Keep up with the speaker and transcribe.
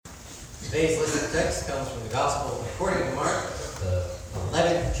Today's listed text comes from the Gospel according to Mark, the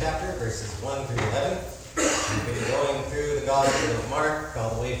 11th chapter, verses 1 through 11. We've been going through the Gospel of Mark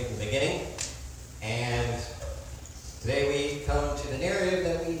all the way from the beginning, and today we come to the narrative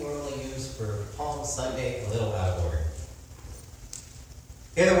that we normally use for Palm Sunday, a little out of order.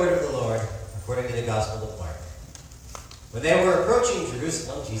 Hear the word of the Lord according to the Gospel of Mark. When they were approaching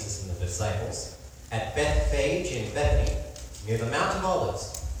Jerusalem, Jesus and the disciples, at Bethphage in Bethany, near the Mount of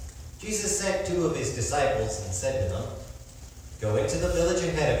Olives, Jesus sent two of his disciples and said to them, "Go into the village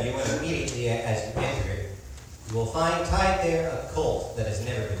ahead of you, and immediately as you enter it, you will find tied there a colt that has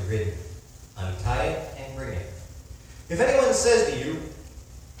never been ridden. Untie it and bring it. If anyone says to you,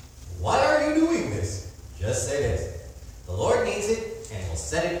 'Why are you doing this?' just say this, 'The Lord needs it, and will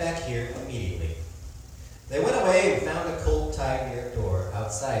set it back here immediately.'" They went away and found a colt tied near a door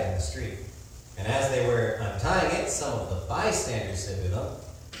outside in the street. And as they were untying it, some of the bystanders said to them,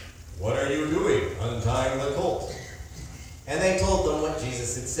 "What are you doing, untying the colt?" And they told them what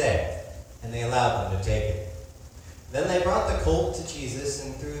Jesus had said, and they allowed them to take it. Then they brought the colt to Jesus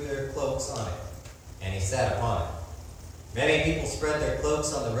and threw their cloaks on it, and he sat upon it. Many people spread their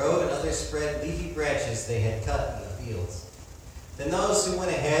cloaks on the road, and others spread leafy branches they had cut in the fields. Then those who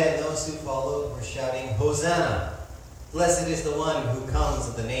went ahead and those who followed were shouting, "Hosanna! Blessed is the one who comes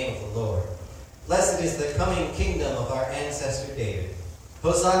in the name of the Lord. Blessed is the coming kingdom of our ancestor David.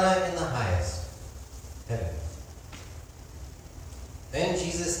 Hosanna in the highest heaven." Then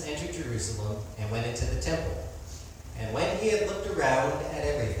Jesus entered Jerusalem and went into the temple. And when he had looked around at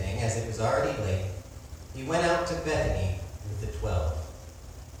everything, as it was already late, he went out to Bethany with the 12.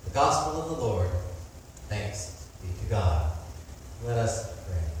 The Gospel of the Lord. Thanks be to God. Let us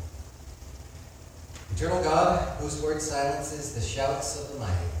pray. Eternal God, whose word silences the shouts of the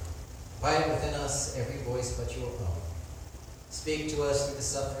mighty, quiet within us every voice but your own. Speak to us through the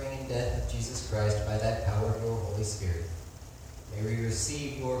suffering and death of Jesus Christ by that power of your Holy Spirit. May we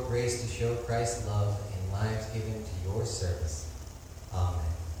receive your grace to show Christ's love in lives given to your service. Amen.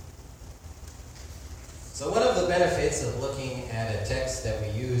 So one of the benefits of looking at a text that we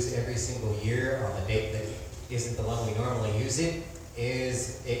use every single year on the date that isn't the one we normally use it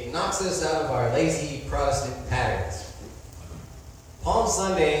is it knocks us out of our lazy Protestant patterns. Palm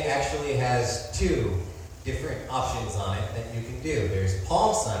Sunday actually has two different options on it that you can do. There's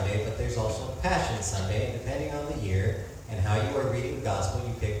Palm Sunday, but there's also Passion Sunday, and depending on the year and how you are reading the gospel,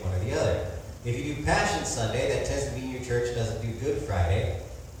 you pick one or the other. If you do Passion Sunday, that tends to mean your church doesn't do Good Friday,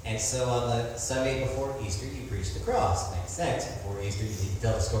 and so on the Sunday before Easter, you preach the cross. Makes sense. Before Easter, you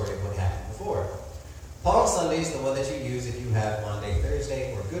tell the story of what happened before. Palm Sunday is the one that you use if you have Maundy,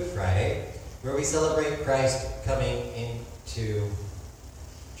 Thursday, or Good Friday, where we celebrate Christ coming into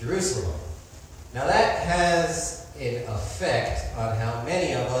Jerusalem. Now that has an effect on how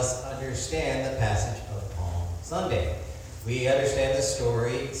many of us understand the passage of Palm Sunday. We understand the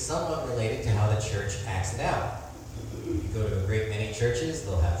story somewhat related to how the church acts it out. You go to a great many churches,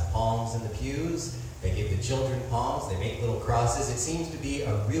 they'll have palms in the pews, they give the children palms, they make little crosses. It seems to be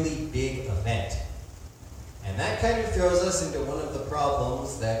a really big event. And that kind of throws us into one of the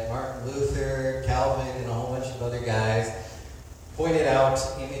problems that Martin Luther, Calvin, and a whole bunch of other guys pointed out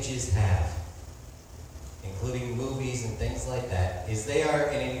images have, including movies and things like that, is they are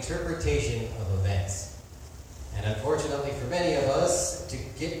an interpretation of events. And unfortunately for many of us, to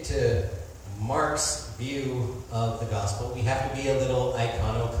get to Mark's view of the gospel, we have to be a little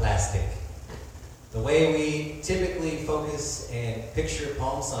iconoclastic. The way we typically focus and picture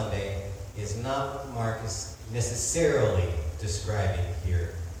Palm Sunday is not what Mark is necessarily describing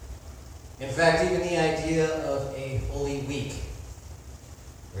here. In fact, even the idea of a Holy Week,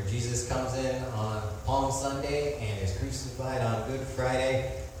 where Jesus comes in on Palm Sunday and is crucified on Good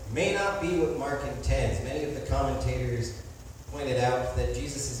Friday, may not be what Mark intends. Many of the commentators pointed out that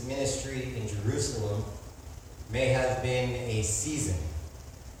Jesus' ministry in Jerusalem may have been a season.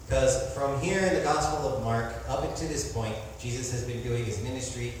 Because from here in the Gospel of Mark, up until this point, Jesus has been doing his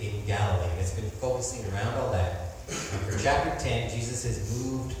ministry in Galilee. And it's been focusing around all that. And for chapter 10, Jesus has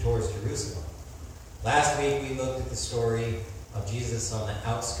moved towards Jerusalem. Last week, we looked at the story of Jesus on the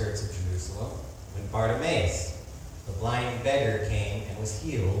outskirts of Jerusalem when Bartimaeus, the blind beggar, came and was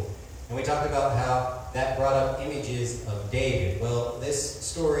healed. And we talked about how that brought up images of David. Well,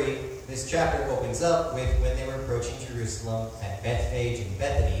 this chapter opens up with when they were approaching Jerusalem at Bethphage and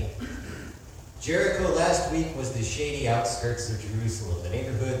Bethany. Jericho last week was the shady outskirts of Jerusalem, the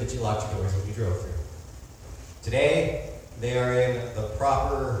neighborhood that you locked your doors when you drove through. Today, they are in the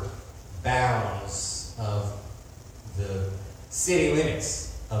proper bounds of the city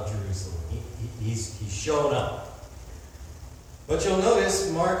limits of Jerusalem. He's shown up. But you'll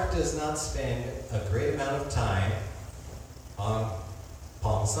notice Mark does not spend a great amount of time on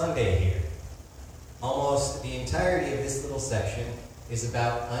Palm Sunday here. Almost the entirety of this little section is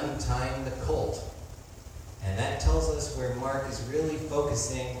about untying the colt. And that tells us where Mark is really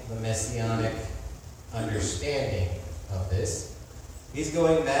focusing the messianic understanding of this. He's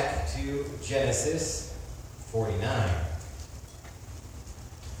going back to Genesis 49.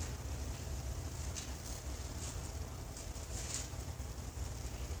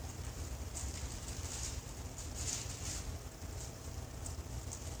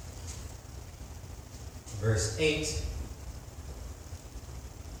 Verse 8,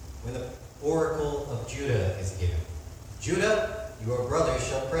 when the oracle of Judah is given. Judah, your brothers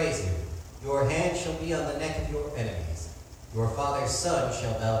shall praise you. Your hand shall be on the neck of your enemies. Your father's son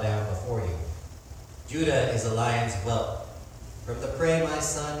shall bow down before you. Judah is a lion's whelp. From the prey, my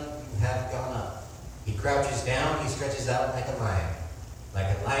son, you have gone up. He crouches down, he stretches out like a lion.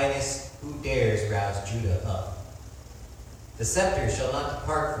 Like a lioness, who dares rouse Judah up? The scepter shall not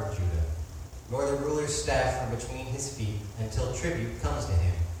depart from Judah, nor the ruler's staff from between his feet, until tribute comes to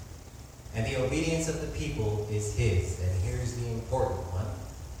him. And the obedience of the people is his. And here's the important one.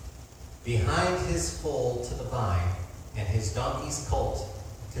 Behind his foal to the vine, and his donkey's colt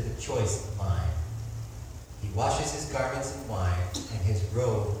to the choice vine. He washes his garments in wine, and his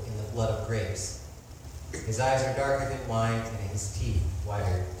robe in the blood of grapes. His eyes are darker than wine, and his teeth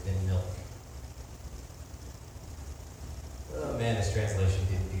whiter than milk. Oh man, this translation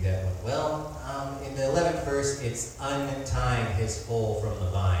didn't do that one well. In the 11th verse, it's untying his foal from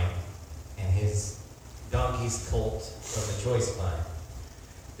the vine and his donkey's colt from the choice vine.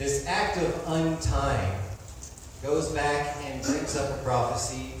 This act of untying goes back and brings up a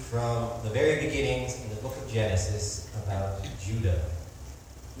prophecy from the very beginnings in the book of Genesis about Judah.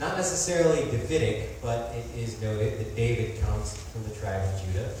 Not necessarily Davidic, but it is noted that David comes from the tribe of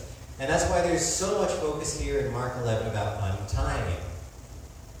Judah. And that's why there's so much focus here in Mark 11 about untying it.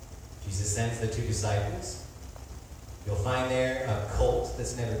 Jesus sends the two disciples. You'll find there a colt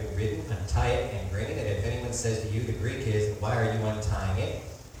that's never been ridden. Untie it and bring it. And if anyone says to you, the Greek is, why are you untying it?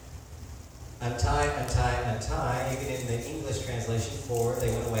 Untie, untie, untie. Even in the English translation for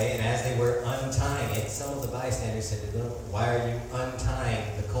they went away, and as they were untying it, some of the bystanders said to them, why are you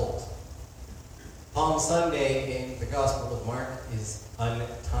untying the colt? Palm Sunday in the Gospel of Mark is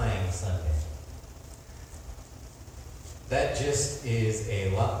untying Sunday. That just is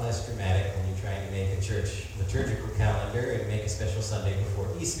a lot less dramatic when you're trying to make a church liturgical calendar and make a special Sunday before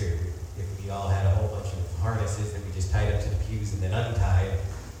Easter. If we all had a whole bunch of harnesses that we just tied up to the pews and then untied,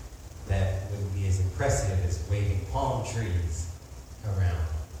 that wouldn't be as impressive as waving palm trees around.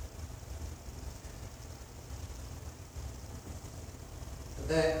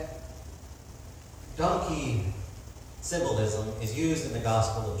 That donkey symbolism is used in the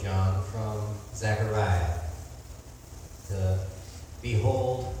Gospel of John from Zechariah. To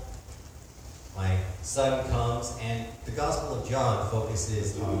behold, my son comes, and the Gospel of John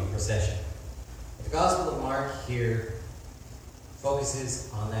focuses on the procession. The Gospel of Mark here focuses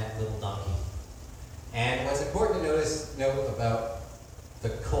on that little donkey. And what's important to note about the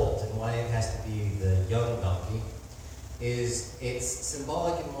colt and why it has to be the young donkey is it's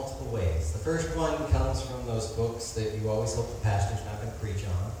symbolic in multiple ways. The first one comes from those books that you always hope the pastor's not going to preach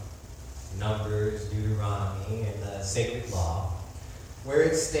on. Numbers, Deuteronomy, and the Sacred Law, where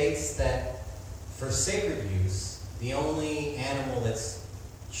it states that for sacred use, the only animal that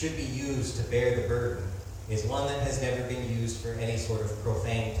should be used to bear the burden is one that has never been used for any sort of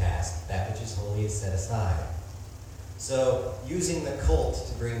profane task. That which is holy is set aside. So, using the colt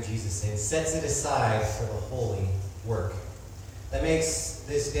to bring Jesus in sets it aside for the holy work. That makes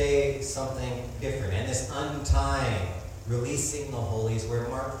this day something different. And this untying, releasing the holy is where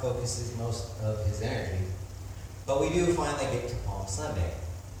Mark focuses most of his energy. But we do finally get to Palm Sunday.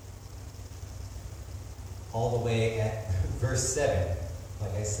 All the way at verse 7.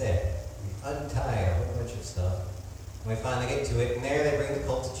 Like I said, we untie a whole bunch of stuff. And we finally get to it. And there they bring the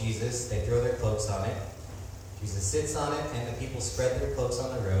colt to Jesus. They throw their cloaks on it. Jesus sits on it, and the people spread their cloaks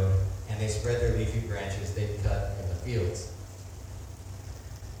on the road. And they spread their leafy branches they'd cut in the fields.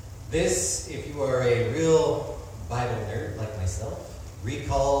 This, if you are a real Bible nerd like myself,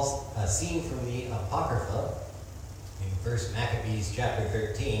 recalls a scene from the Apocrypha in 1 Maccabees chapter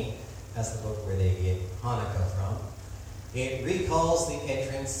 13. That's the book where they get Hanukkah from. It recalls the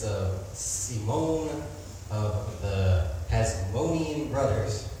entrance of Simon of the Hasmonean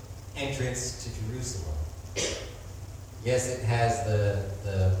brothers' entrance to Jerusalem. Yes, it has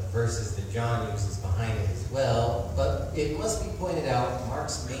the verses that John uses behind it as well, but it must be pointed out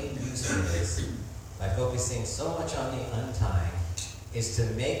Mark's main use for this, by focusing so much on the untying, is to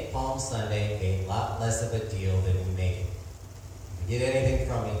make Palm Sunday a lot less of a deal than we make it. If you get anything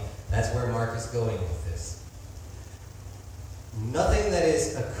from me, that's where Mark is going with this. Nothing that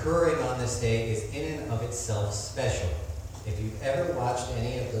is occurring on this day is in and of itself special. If you've ever watched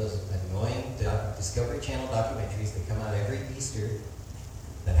any of those annoying Discovery Channel documentaries that come out every Easter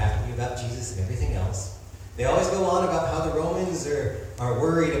that have to be about Jesus and everything else, they always go on about how the Romans are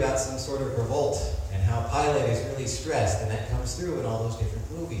worried about some sort of revolt and how Pilate is really stressed, and that comes through in all those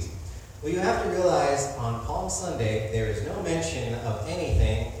different movies. Well, you have to realize on Palm Sunday, there is no mention of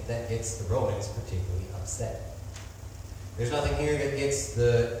anything that gets the Romans particularly upset. There's nothing here that gets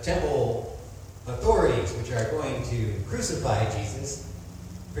the temple authorities, which are going to crucify Jesus,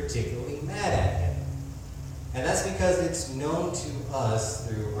 particularly mad at him. And that's because it's known to us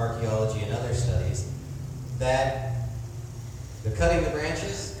through archaeology and other studies that the cutting the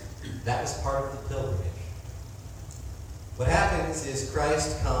branches, that was part of the pilgrimage. What happens is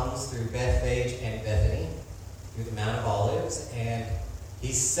Christ comes through Bethphage and Bethany, through the Mount of Olives, and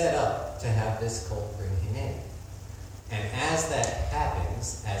he's set up to have this cult bring him in. And as that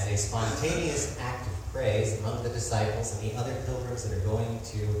happens, as a spontaneous act of praise among the disciples and the other pilgrims that are going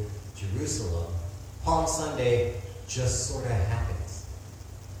to Jerusalem, Palm Sunday just sort of happens.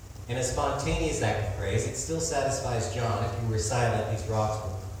 In a spontaneous act of praise, it still satisfies John. If you were silent, these rocks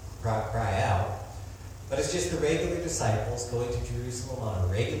would cry out. But it's just the regular disciples going to Jerusalem on a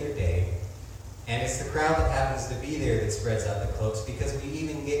regular day. And it's the crowd that happens to be there that spreads out the cloaks, because we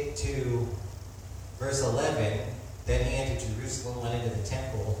even get to verse 11. Then he entered Jerusalem, went into the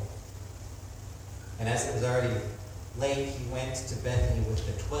temple. And as it was already late, he went to Bethany with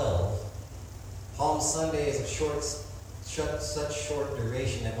the 12. Palm Sunday is such short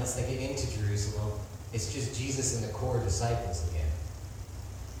duration that once they get into Jerusalem, it's just Jesus and the core disciples again.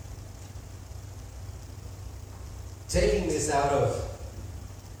 Taking this out of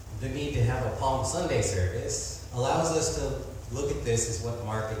the need to have a Palm Sunday service allows us to look at this as what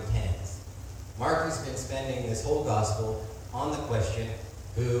Mark intends. Mark has been spending this whole gospel on the question,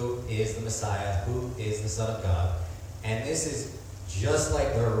 who is the Messiah? Who is the Son of God? And this is just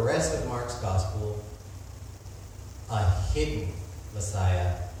like the rest of Mark's gospel, a hidden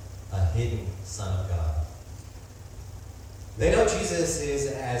Messiah, a hidden Son of God. They know Jesus is,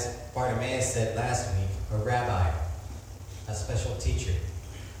 as Bartimaeus said last week, a rabbi, a special teacher.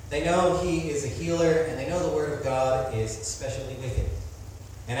 They know he is a healer, and they know the Word of God is especially with him.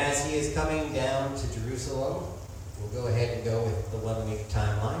 And as he is coming down to Jerusalem, we'll go ahead and go with the 1 week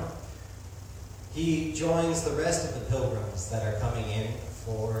timeline. He joins the rest of the pilgrims that are coming in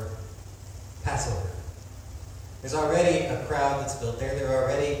for Passover. There's already a crowd that's built there. They're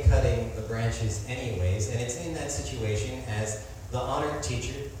already cutting the branches anyways. And it's in that situation as the honored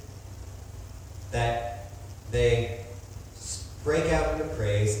teacher that they break out into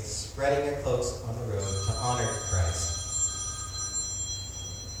praise, spreading their cloaks on the road to honor Christ.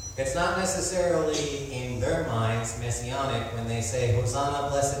 It's not necessarily in their minds messianic when they say, Hosanna,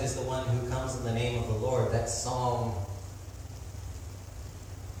 blessed is the one who comes in the name of the Lord. That's Psalm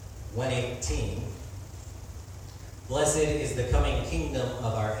 118. Blessed is the coming kingdom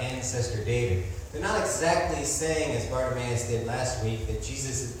of our ancestor David. They're not exactly saying, as Bartimaeus did last week, that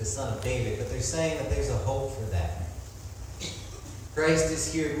Jesus is the son of David, but they're saying that there's a hope for that. Christ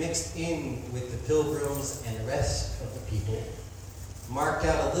is here mixed in with the pilgrims and the rest of the people, marked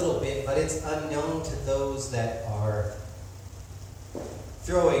out a little bit, but it's unknown to those that are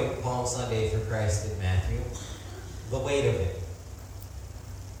throwing Palm Sunday for Christ in Matthew, the weight of it.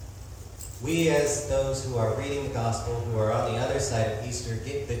 We, as those who are reading the gospel, who are on the other side of Easter,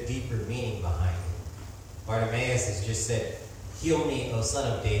 get the deeper meaning behind it. Bartimaeus has just said, heal me, O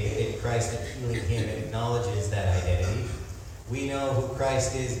son of David, and Christ in healing him acknowledges that identity. We know who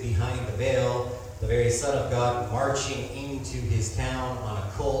Christ is behind the veil, the very Son of God marching into his town on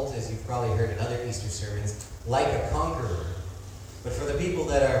a colt, as you've probably heard in other Easter sermons, like a conqueror. But for the people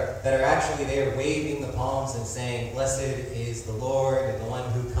that are actually there waving the palms and saying, blessed is the Lord and the one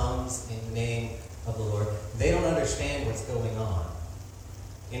who comes in the name of the Lord, they don't understand what's going on.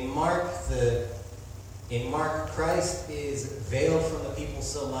 In Mark, Christ is veiled from the people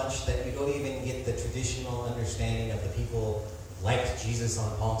so much that you don't even get the traditional understanding of the people liked Jesus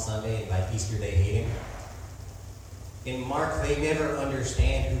on Palm Sunday, and by Easter they hate him. In Mark, they never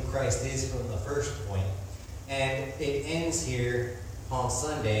understand who Christ is from the first point. And it ends here, Palm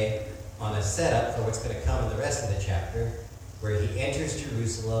Sunday, on a setup for what's going to come in the rest of the chapter, where he enters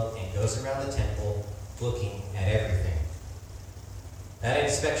Jerusalem and goes around the temple looking at everything. That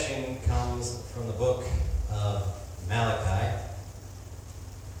inspection comes from the book of Malachi.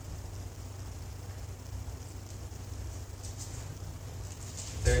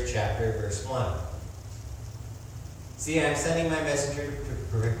 3rd chapter, verse 1. See, I am sending my messenger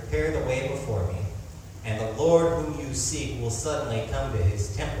to prepare the way before me, and the Lord whom you seek will suddenly come to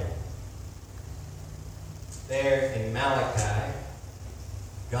his temple. There in Malachi,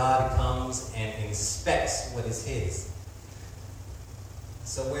 God comes and inspects what is his.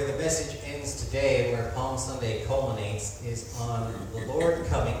 So where the message ends today, where Palm Sunday culminates, is on the Lord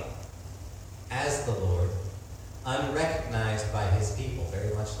coming as the Lord, unrecognized by his people,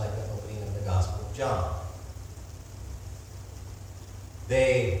 very much like the opening of the Gospel of John.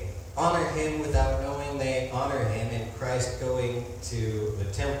 They honor him without knowing they honor him, and Christ going to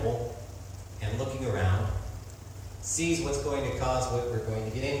the temple and looking around sees what's going to cause what we're going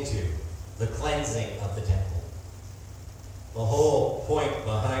to get into, the cleansing of the temple. The whole point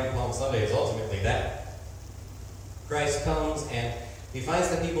behind Palm Sunday is ultimately that. Christ comes and he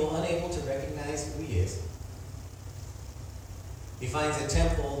finds the people unable to recognize who he is. He finds a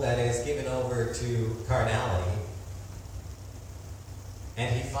temple that is given over to carnality.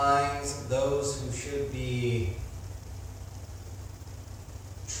 And he finds those who should be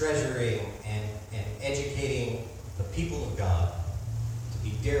treasuring and educating the people of God to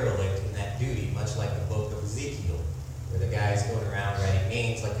be derelict in that duty, much like the book of Ezekiel, where the guy's going around writing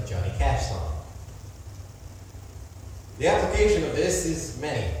names like the Johnny Cash song. The application of this is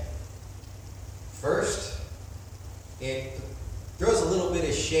many. First, it throws a little bit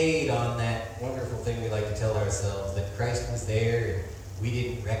of shade on that wonderful thing we like to tell ourselves, that Christ was there and we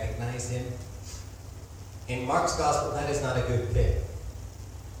didn't recognize him. In Mark's gospel, that is not a good thing.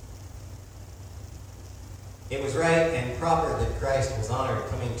 It was right and proper that Christ was honored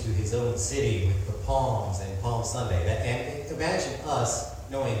coming to his own city with the palms and Palm Sunday. And imagine us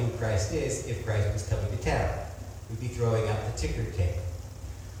knowing who Christ is if Christ was coming to town. We'd be throwing out the ticker tape.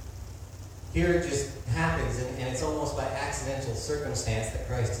 Here it just happens, and it's almost by accidental circumstance that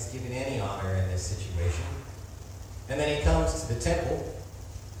Christ is given any honor in this situation. And then he comes to the temple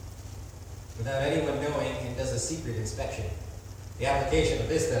without anyone knowing and does a secret inspection. The application of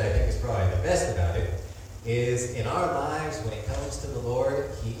this that I think is probably the best about it is in our lives, when it comes to the Lord,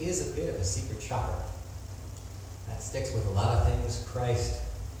 he is a bit of a secret shopper. That sticks with a lot of things Christ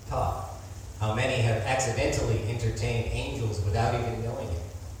taught. How many have accidentally entertained angels without even knowing it.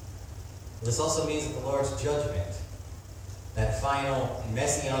 This also means that the Lord's judgment, that final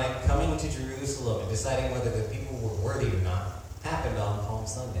messianic coming to Jerusalem and deciding whether the people were worthy or not, happened on Palm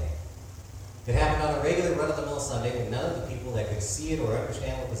Sunday. It happened on a regular run-of-the-mill Sunday when none of the people that could see it or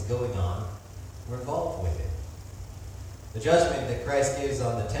understand what was going on were involved with it. The judgment that Christ gives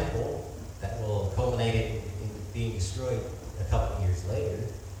on the temple, that will culminate in being destroyed a couple of years later,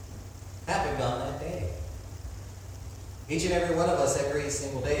 happened on that day. Each and every one of us, every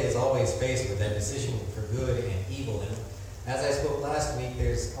single day, is always faced with that decision for good and evil. And as I spoke last week,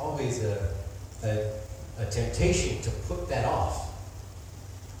 there's always a temptation to put that off.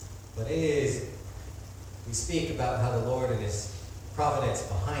 But it is, we speak about how the Lord and his providence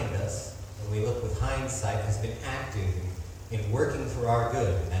behind us, and we look with hindsight, has been active in working for our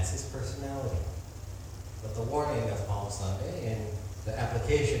good, and that's his personality. But the warning of Palm Sunday and the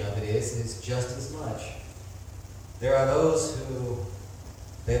application of it is just as much. There are those who,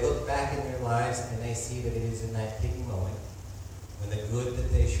 they look back in their lives and they see that it is in that hidden moment when the good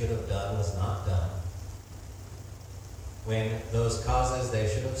that they should have done was not done. When those causes they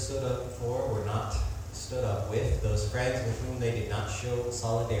should have stood up for were not stood up with, those friends with whom they did not show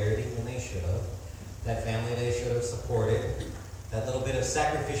solidarity when they should have, that family they should have supported, that little bit of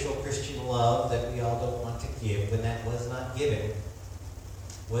sacrificial Christian love that we all don't want to give when that was not given,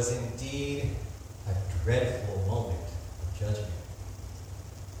 was indeed a dreadful moment of judgment.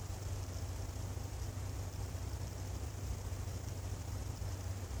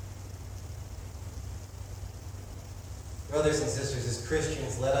 Brothers and sisters, as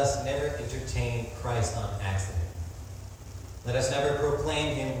Christians, let us never entertain Christ on accident. Let us never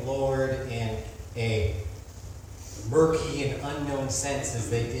proclaim him Lord in a murky and unknown sense as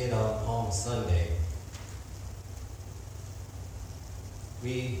they did on Palm Sunday.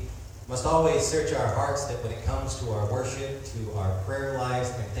 We must always search our hearts that when it comes to our worship, to our prayer lives,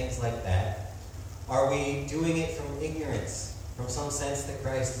 and things like that, are we doing it from ignorance, from some sense that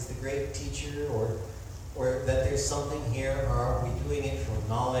Christ is the great teacher, or that there's something here, or are we doing it from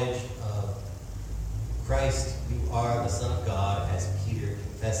knowledge of Christ, you are the Son of God, as Peter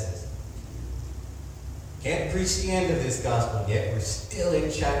confesses? Can't preach the end of this gospel yet. We're still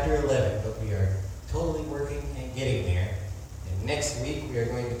in chapter 11, but we are totally working and getting there. And next week we are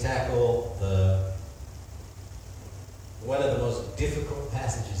going to tackle the one of the most difficult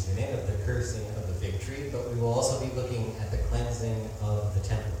passages in it, of the cursing of the fig tree, but we will also be looking at the cleansing of the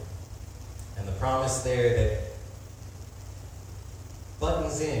temple. And the promise there that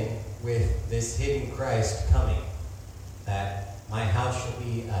buttons in with this hidden Christ coming, that my house shall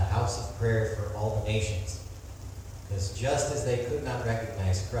be a house of prayer for all the nations. Because just as they could not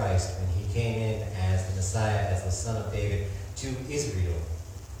recognize Christ when he came in as the Messiah, as the Son of David to Israel,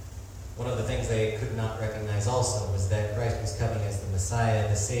 one of the things they could not recognize also was that Christ was coming as the Messiah,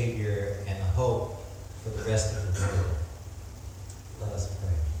 the Savior, and the hope for the rest of the world. Let us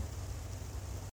pray.